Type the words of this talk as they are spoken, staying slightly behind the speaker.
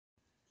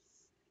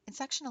In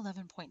section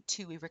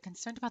 11.2, we were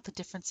concerned about the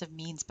difference of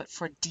means, but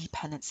for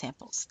dependent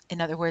samples. In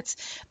other words,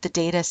 the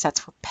data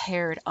sets were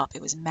paired up.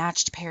 It was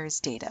matched pairs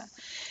data.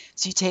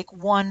 So you take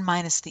one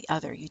minus the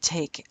other. You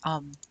take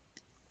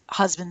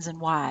husbands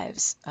and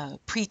wives,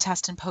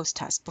 pre-test and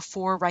post-test,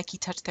 before Reiki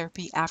touch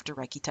therapy, after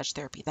Reiki touch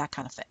therapy, that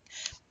kind of thing.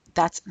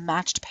 That's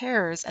matched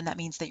pairs, and that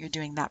means that you're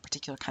doing that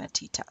particular kind of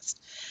t-test.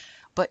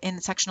 But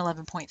in section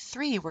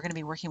 11.3, we're going to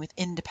be working with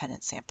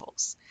independent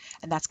samples,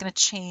 and that's going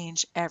to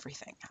change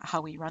everything,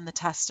 how we run the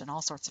test and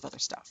all sorts of other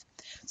stuff.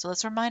 So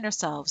let's remind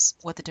ourselves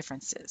what the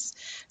difference is.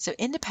 So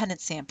independent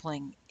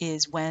sampling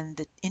is when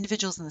the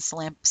individuals in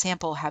the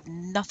sample have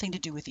nothing to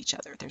do with each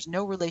other. There's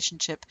no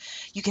relationship.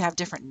 You can have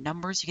different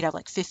numbers. You could have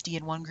like 50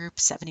 in one group,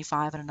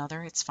 75 in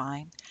another. It's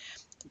fine.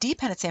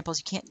 Dependent samples,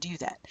 you can't do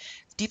that.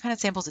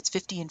 Dependent samples, it's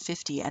 50 and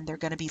 50, and they're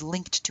going to be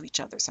linked to each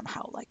other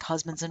somehow, like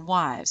husbands and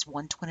wives,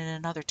 one twin and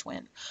another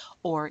twin,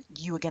 or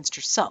you against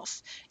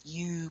yourself,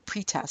 you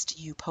pre-test,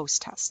 you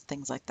post-test,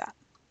 things like that.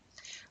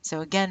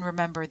 So again,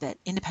 remember that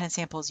independent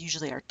samples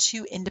usually are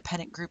two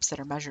independent groups that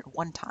are measured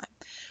one time,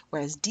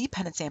 whereas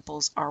dependent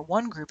samples are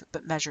one group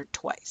but measured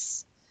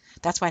twice.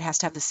 That's why it has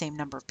to have the same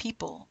number of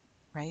people,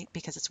 right?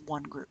 Because it's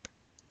one group.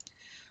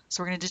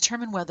 So we're going to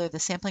determine whether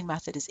the sampling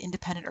method is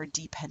independent or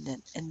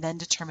dependent, and then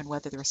determine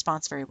whether the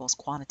response variable is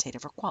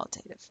quantitative or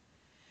qualitative.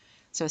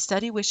 So a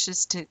study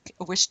wished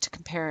to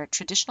compare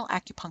traditional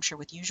acupuncture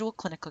with usual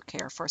clinical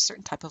care for a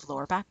certain type of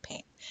lower back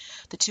pain.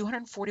 The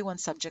 241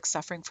 subjects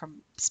suffering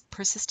from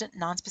persistent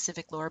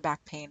nonspecific lower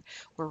back pain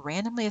were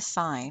randomly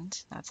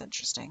assigned, that's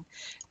interesting,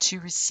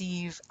 to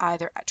receive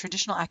either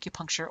traditional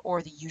acupuncture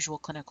or the usual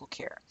clinical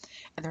care,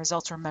 and the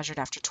results were measured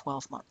after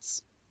 12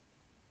 months.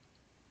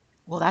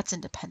 Well, that's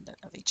independent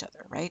of each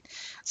other, right?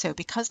 So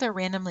because they're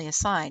randomly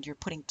assigned, you're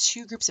putting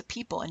two groups of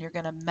people and you're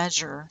going to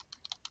measure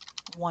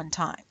one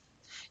time.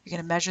 You're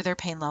going to measure their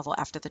pain level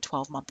after the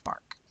 12-month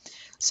mark.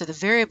 So the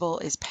variable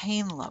is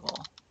pain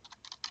level.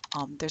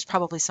 There's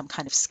probably some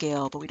kind of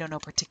scale, but we don't know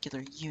a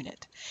particular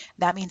unit.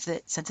 That means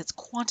that since it's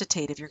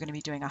quantitative, you're going to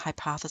be doing a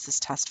hypothesis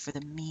test for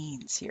the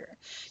means here.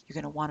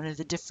 You're going to want to know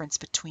the difference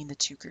between the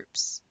two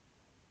groups.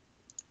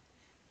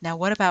 Now,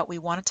 what about we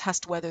want to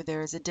test whether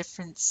there is a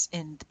difference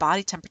in the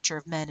body temperature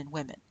of men and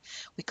women?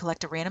 We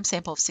collect a random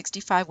sample of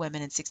 65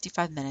 women and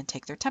 65 men and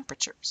take their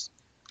temperatures.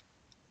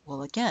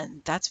 Well,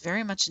 again, that's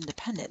very much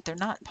independent. They're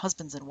not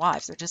husbands and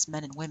wives. They're just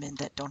men and women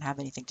that don't have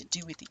anything to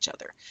do with each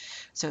other.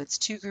 So it's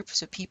two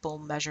groups of people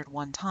measured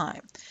one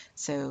time.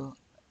 So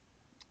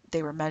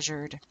they were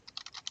measured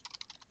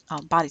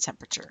body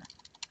temperature,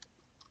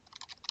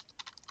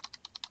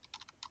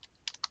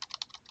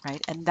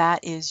 right? And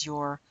that is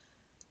your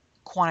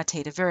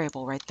quantitative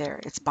variable right there.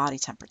 It's body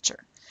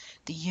temperature.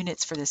 The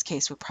units for this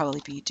case would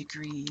probably be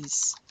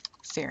degrees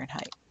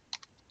Fahrenheit,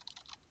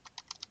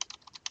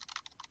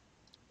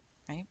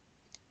 right?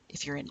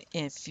 If you're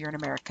in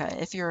America,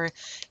 if you're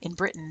in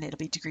Britain, it'll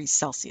be degrees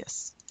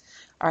Celsius.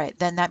 All right,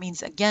 then that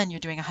means again you're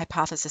doing a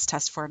hypothesis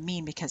test for a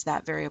mean because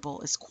that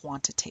variable is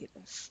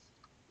quantitative.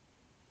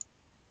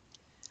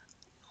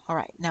 All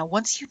right, now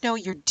once you know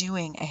you're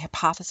doing a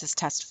hypothesis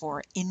test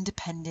for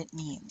independent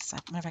means,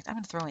 matter of fact, I'm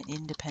going to throw in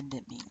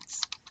independent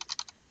means.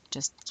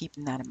 Just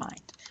keeping that in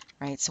mind,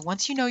 right? So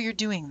once you know you're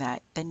doing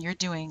that, then you're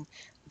doing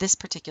this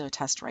particular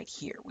test right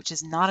here, which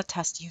is not a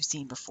test you've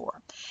seen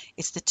before.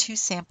 It's the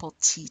two-sample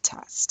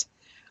t-test.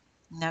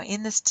 Now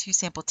in this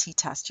two-sample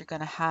t-test, you're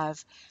going to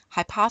have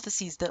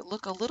hypotheses that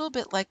look a little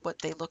bit like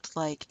what they looked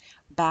like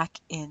back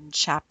in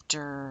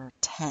chapter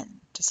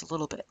 10, just a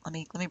little bit. Let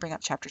me bring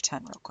up chapter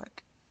 10 real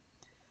quick.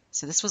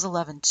 So this was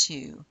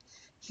 11.2.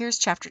 Here's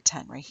chapter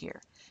 10 right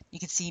here. You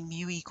can see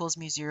mu equals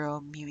mu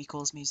 0, mu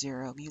equals mu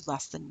 0, mu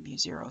less than mu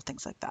 0,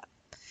 things like that.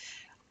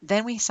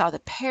 Then we saw the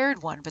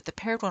paired one, but the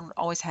paired one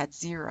always had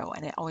 0,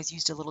 and it always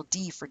used a little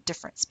d for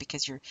difference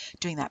because you're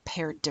doing that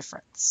paired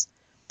difference.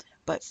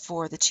 But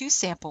for the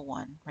two-sample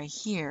one right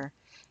here,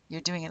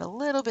 you're doing it a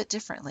little bit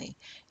differently.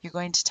 You're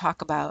going to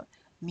talk about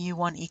mu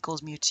 1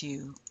 equals mu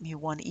 2, mu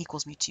 1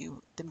 equals mu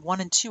 2. Then 1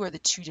 and 2 are the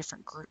two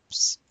different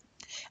groups.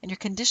 And your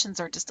conditions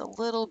are just a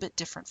little bit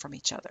different from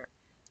each other.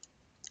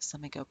 So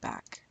let me go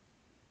back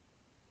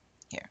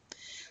here.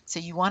 So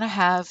you want to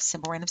have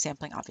simple random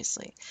sampling,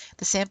 obviously.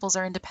 The samples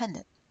are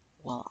independent.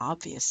 Well,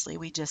 obviously,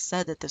 we just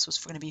said that this was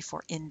going to be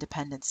for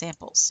independent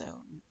samples.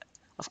 So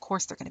of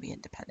course they're going to be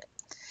independent.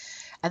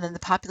 And then the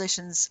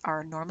populations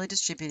are normally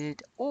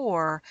distributed,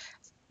 or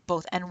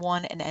both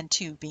N1 and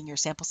N2 being your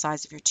sample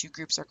size if your two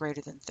groups are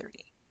greater than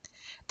 30.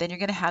 Then you're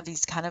going to have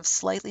these kind of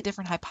slightly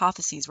different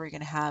hypotheses where you're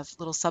going to have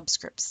little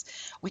subscripts.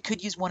 We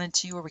could use 1 and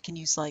 2, or we can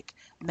use like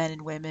men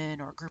and women,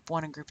 or group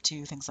 1 and group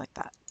 2, things like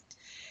that.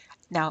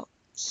 Now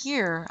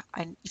here,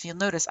 if you'll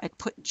notice, I'd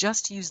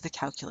just use the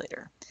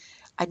calculator.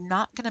 I'm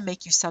not going to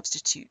make you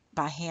substitute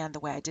by hand the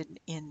way I did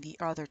in the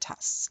other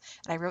tests.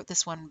 And I wrote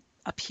this one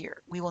up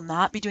here. We will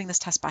not be doing this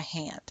test by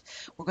hand.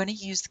 We're going to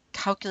use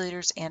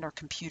calculators and our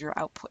computer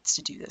outputs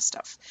to do this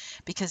stuff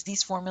because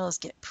these formulas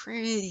get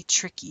pretty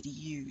tricky to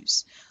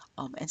use.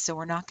 And so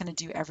we're not going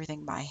to do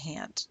everything by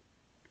hand.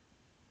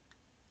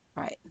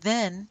 All right,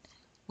 then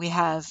We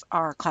have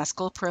our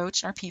classical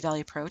approach and our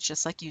p-value approach,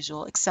 just like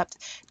usual, except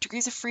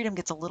degrees of freedom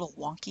gets a little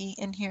wonky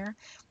in here.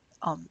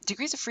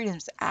 Degrees of freedom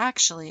is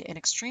actually an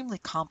extremely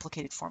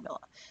complicated formula.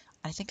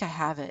 I think I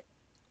have it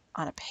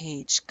on a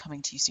page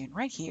coming to you soon,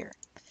 right here.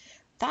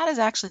 That is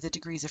actually the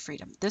degrees of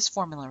freedom. This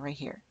formula right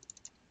here,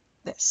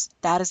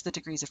 that is the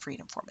degrees of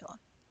freedom formula.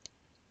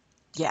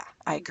 Yeah,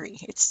 I agree.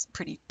 It's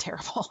pretty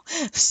terrible.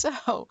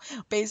 So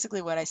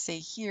basically what I say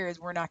here is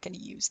we're not going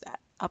to use that.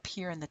 Up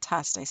here in the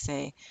test, I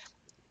say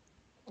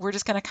we're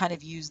just going to kind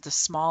of use the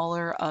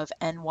smaller of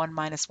n1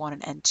 minus 1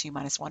 and n2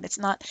 minus 1. It's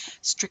not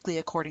strictly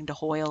according to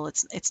Hoyle.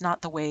 It's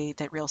not the way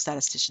that real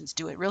statisticians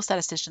do it. Real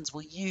statisticians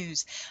will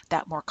use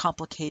that more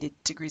complicated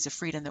degrees of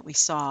freedom that we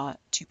saw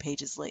 2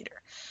 pages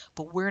later.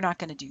 But we're not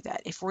going to do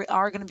that. If we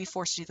are going to be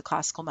forced to do the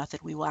classical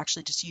method, we will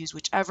actually just use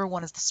whichever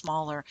one is the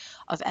smaller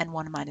of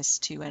n1 minus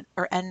 2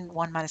 or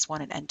n1 minus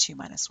 1 and n2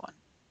 minus 1.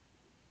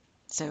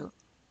 So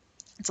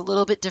it's a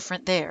little bit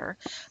different there.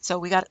 So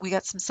we got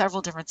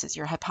several differences.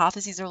 Your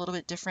hypotheses are a little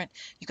bit different.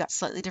 You got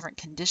slightly different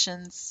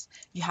conditions.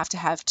 You have to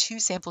have 2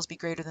 samples be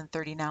greater than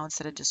 30 now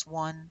instead of just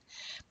 1.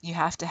 You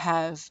have to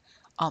have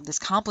this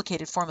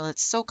complicated formula.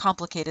 It's so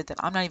complicated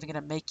that I'm not even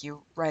going to make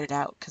you write it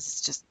out because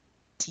it's just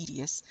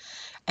tedious.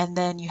 And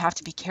then you have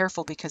to be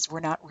careful because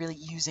we're not really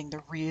using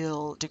the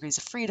real degrees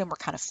of freedom. We're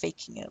kind of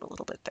faking it a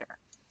little bit there.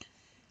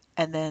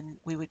 And then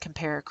we would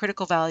compare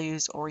critical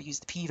values or use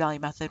the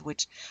p-value method,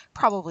 which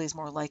probably is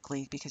more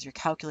likely because your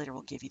calculator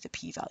will give you the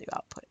p-value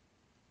output.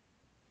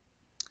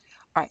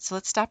 All right, so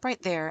let's stop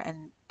right there,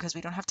 and because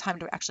we don't have time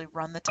to actually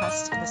run the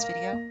test in this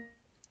video.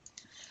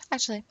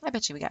 Actually, I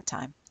bet you we got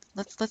time.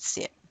 Let's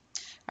see it.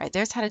 All right,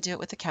 there's how to do it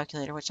with the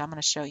calculator, which I'm going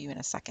to show you in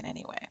a second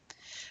anyway.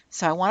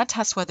 So I want to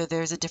test whether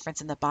there's a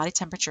difference in the body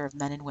temperature of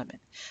men and women.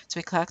 So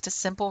we collect a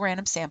simple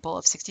random sample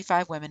of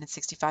 65 women and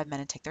 65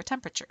 men and take their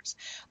temperatures.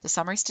 The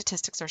summary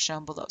statistics are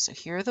shown below. So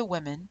here are the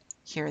women,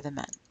 here are the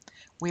men.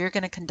 We are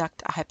going to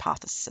conduct a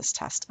hypothesis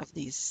test of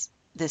this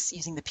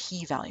using the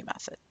p-value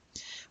method.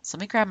 So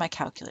let me grab my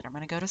calculator. I'm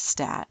going to go to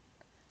stat.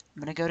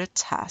 I'm going to go to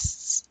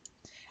tests.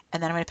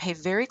 And then I'm going to pay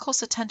very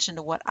close attention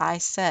to what I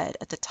said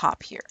at the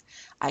top here.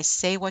 I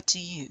say what to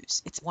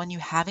use. It's one you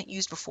haven't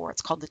used before.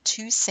 It's called the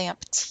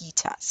 2-SAMP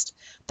t-test.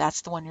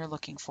 That's the one you're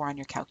looking for on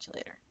your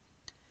calculator,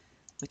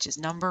 which is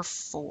number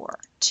 4,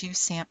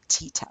 2-SAMP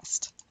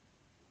t-test.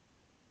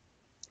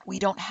 We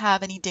don't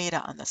have any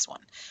data on this one.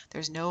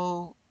 There's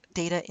no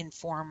data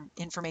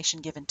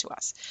information given to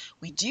us.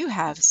 We do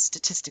have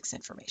statistics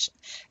information.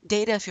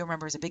 Data, if you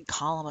remember, is a big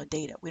column of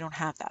data. We don't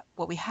have that.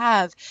 What we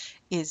have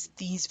is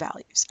these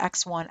values,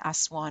 x1,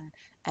 s1,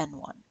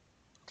 n1.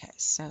 Okay,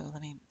 so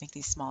let me make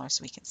these smaller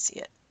so we can see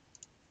it.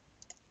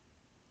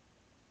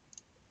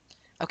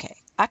 Okay,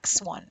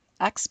 x1,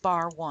 x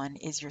bar 1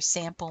 is your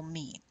sample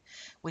mean,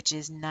 which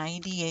is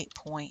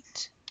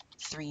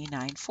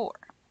 98.394.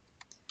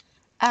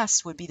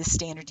 S would be the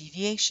standard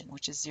deviation,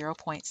 which is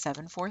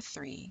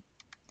 0.743,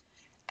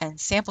 and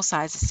sample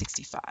size is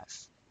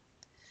 65.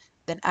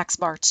 Then X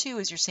bar 2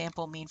 is your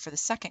sample mean for the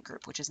second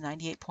group, which is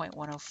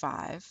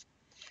 98.105.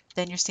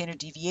 Then your standard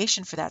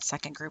deviation for that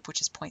second group,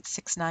 which is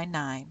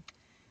 0.699.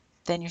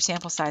 Then your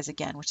sample size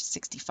again, which is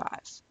 65.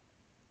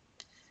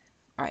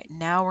 All right,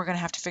 now we're going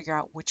to have to figure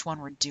out which one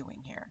we're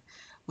doing here.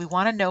 We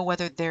want to know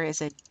whether there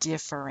is a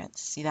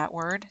difference. See that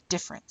word?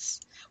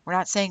 Difference. We're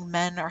not saying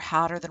men are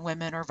hotter than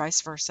women or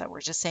vice versa.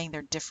 We're just saying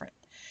they're different.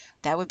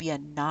 That would be a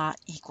not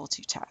equal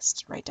to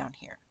test right down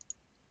here.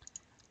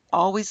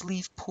 Always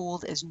leave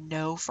pooled as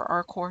no for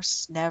our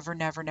course. Never,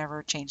 never,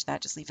 never change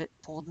that. Just leave it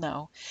pooled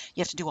no.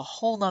 You have to do a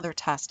whole nother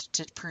test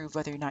to prove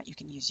whether or not you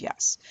can use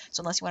yes.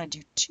 So unless you want to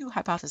do 2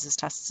 hypothesis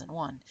tests in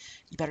one,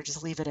 you better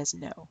just leave it as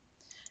no.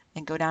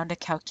 And go down to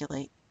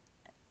calculate,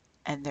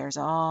 and there's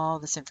all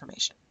this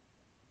information.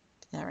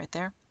 See that right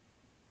there?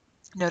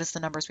 Notice the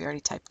numbers we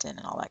already typed in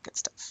and all that good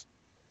stuff.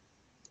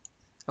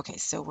 Okay,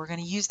 so we're going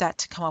to use that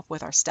to come up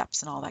with our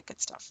steps and all that good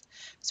stuff.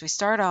 So we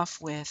start off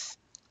with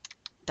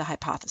the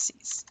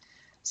hypotheses.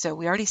 So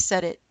we already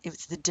said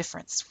it's the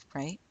difference,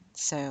 right?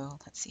 So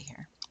let's see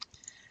here.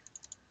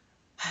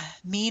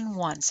 Mean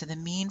 1. So the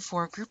mean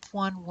for group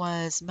 1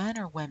 was men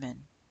or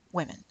women?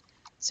 Women.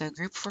 So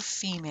group for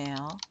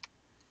female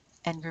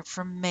and group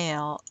for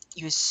male,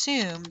 you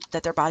assume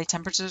that their body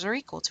temperatures are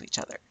equal to each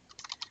other.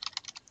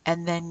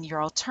 And then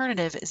your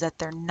alternative is that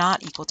they're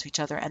not equal to each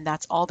other, and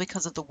that's all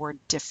because of the word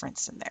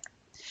difference in there.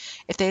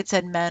 If they had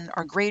said men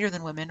are greater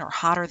than women or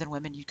hotter than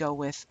women, you'd go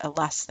with a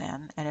less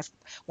than. And if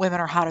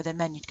women are hotter than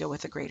men, you'd go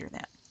with a greater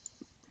than.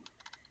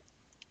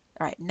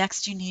 All right,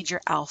 next you need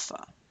your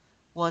alpha.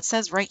 Well, it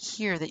says right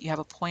here that you have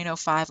a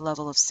 0.05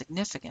 level of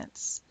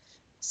significance.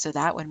 So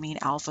that would mean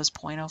alpha is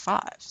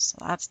 0.05. So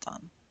that's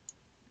done.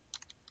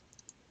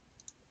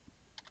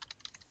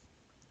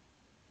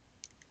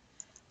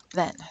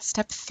 Then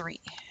step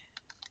 3.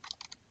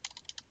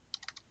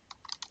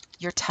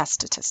 Your test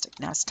statistic.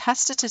 Now,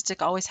 test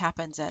statistic always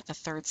happens at the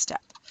 3rd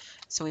step.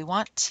 So we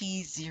want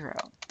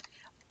T0.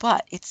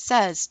 But it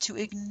says to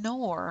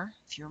ignore,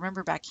 if you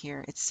remember back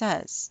here, it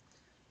says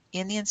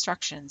in the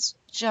instructions,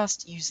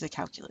 just use the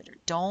calculator.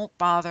 Don't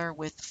bother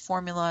with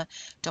formula.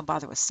 Don't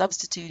bother with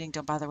substituting.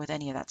 Don't bother with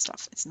any of that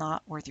stuff. It's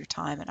not worth your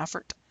time and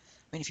effort.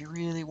 I mean, if you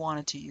really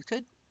wanted to, you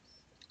could,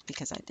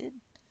 because I did,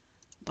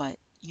 but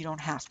you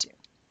don't have to.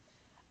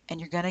 And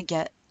you're going to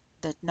get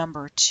the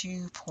number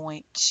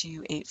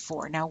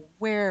 2.284. Now,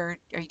 where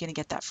are you going to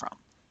get that from?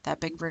 That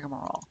big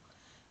rigmarole.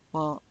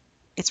 Well,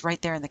 it's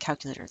right there in the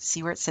calculator.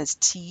 See where it says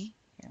T?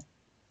 Here.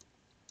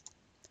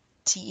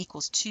 T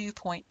equals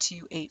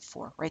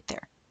 2.284, right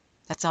there.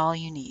 That's all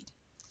you need.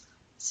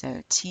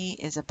 So T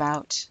is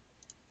about,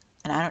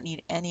 and I don't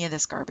need any of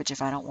this garbage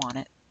if I don't want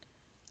it,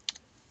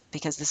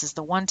 because this is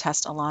the one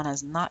test Alana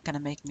is not going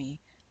to make me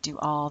do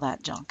all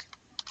that junk.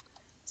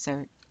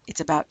 So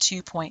it's about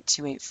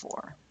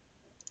 2.284.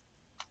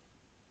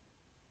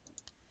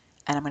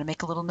 And I'm going to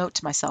make a little note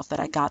to myself that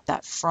I got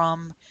that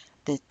from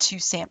the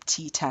 2SAMP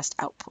t-test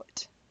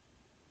output.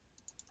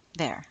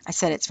 There, I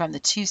said it's from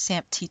the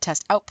 2SAMP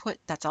t-test output.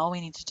 That's all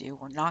we need to do.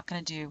 We're not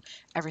going to do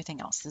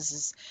everything else.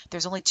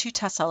 There's only 2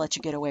 tests I'll let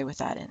you get away with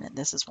that in, and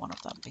this is one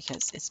of them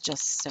because it's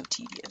just so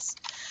tedious.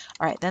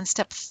 All right, then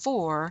step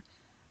 4.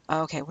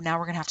 Okay, well, now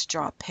we're going to have to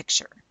draw a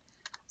picture.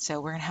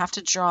 So we're going to have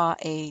to draw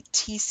a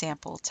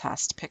t-sample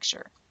test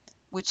picture,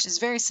 which is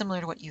very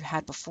similar to what you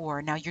had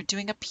before. Now you're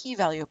doing a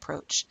p-value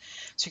approach,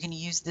 so you're going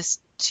to use this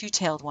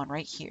two-tailed one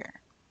right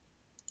here.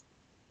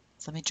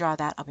 So let me draw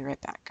that. I'll be right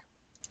back.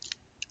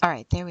 All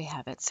right, there we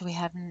have it. So we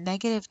have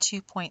negative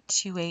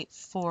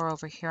 2.284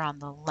 over here on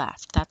the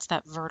left. That's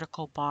that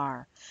vertical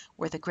bar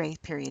where the gray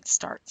period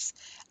starts.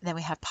 And then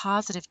we have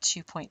positive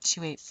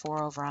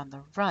 2.284 over on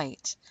the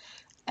right.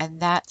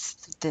 And that's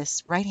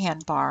this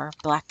right-hand bar,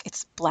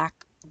 it's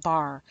black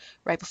bar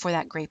right before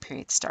that gray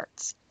period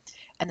starts.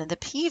 And then the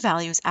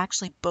p-value is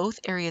actually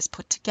both areas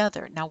put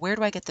together. Now, where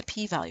do I get the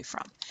p-value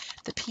from?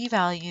 The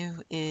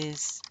p-value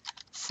is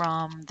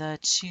from the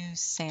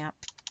 2SAMP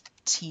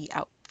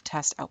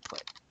test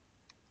output.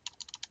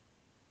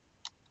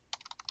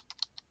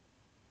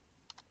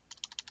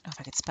 Oh, if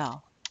I could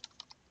spell.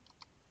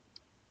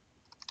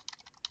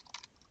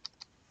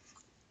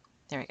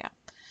 There we go.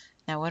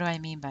 Now, what do I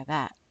mean by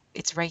that?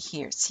 It's right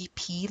here. See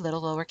p,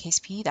 little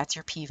lowercase p? That's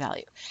your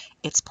p-value.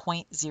 It's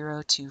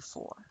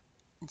 0.024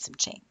 and some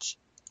change.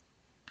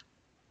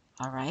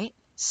 All right.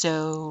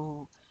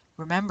 So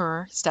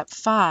remember, step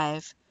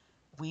 5,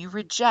 we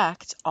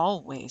reject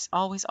always,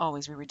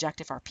 we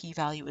reject if our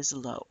p-value is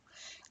low.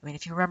 I mean,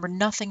 if you remember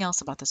nothing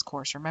else about this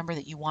course, remember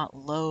that you want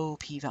low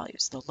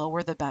p-values. The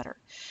lower, the better,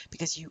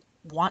 because you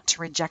want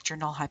to reject your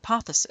null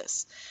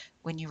hypothesis.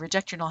 When you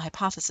reject your null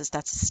hypothesis,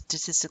 that's a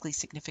statistically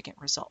significant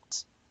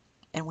result.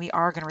 And we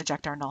are going to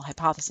reject our null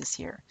hypothesis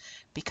here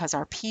because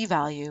our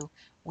p-value,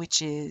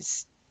 which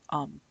is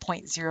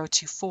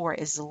 0.024,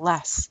 is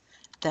less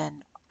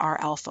than our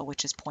alpha,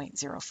 which is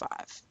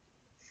 0.05.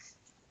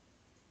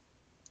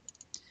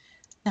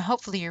 Now,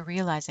 hopefully you're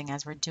realizing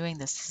as we're doing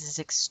this, this is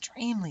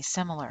extremely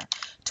similar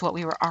to what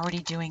we were already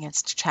doing in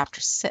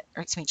chapter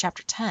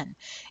 10.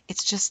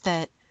 It's just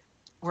that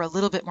we're a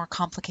little bit more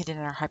complicated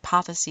in our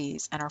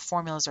hypotheses and our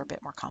formulas are a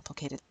bit more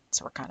complicated,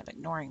 so we're kind of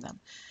ignoring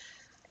them.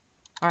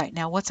 All right,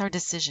 now what's our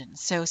decision?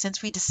 So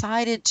since we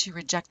decided to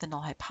reject the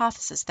null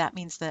hypothesis, that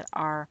means that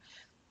our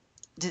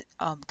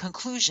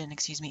conclusion,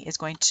 is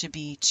going to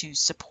be to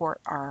support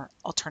our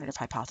alternative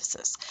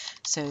hypothesis.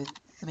 So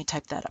let me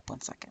type that up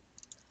 1 second.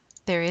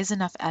 There is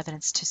enough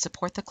evidence to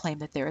support the claim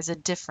that there is a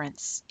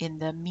difference in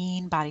the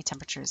mean body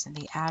temperatures and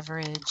the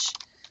average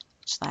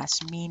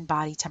 / mean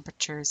body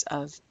temperatures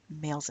of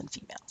males and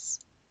females.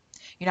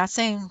 You're not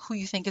saying who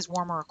you think is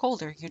warmer or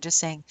colder. You're just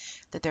saying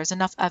that there's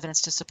enough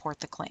evidence to support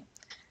the claim.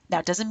 Now,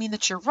 it doesn't mean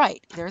that you're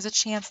right. There is a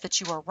chance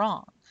that you are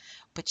wrong,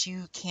 but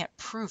you can't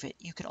prove it.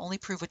 You can only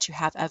prove what you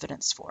have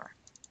evidence for.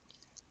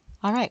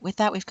 All right, with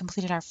that, we've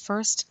completed our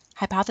first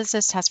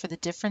hypothesis test for the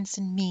difference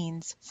in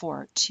means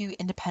for 2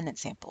 independent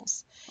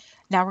samples.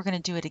 Now we're going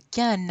to do it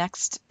again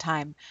next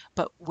time,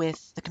 but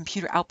with the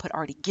computer output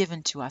already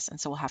given to us, and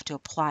so we'll have to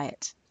apply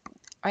it.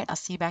 All right, I'll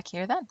see you back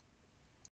here then.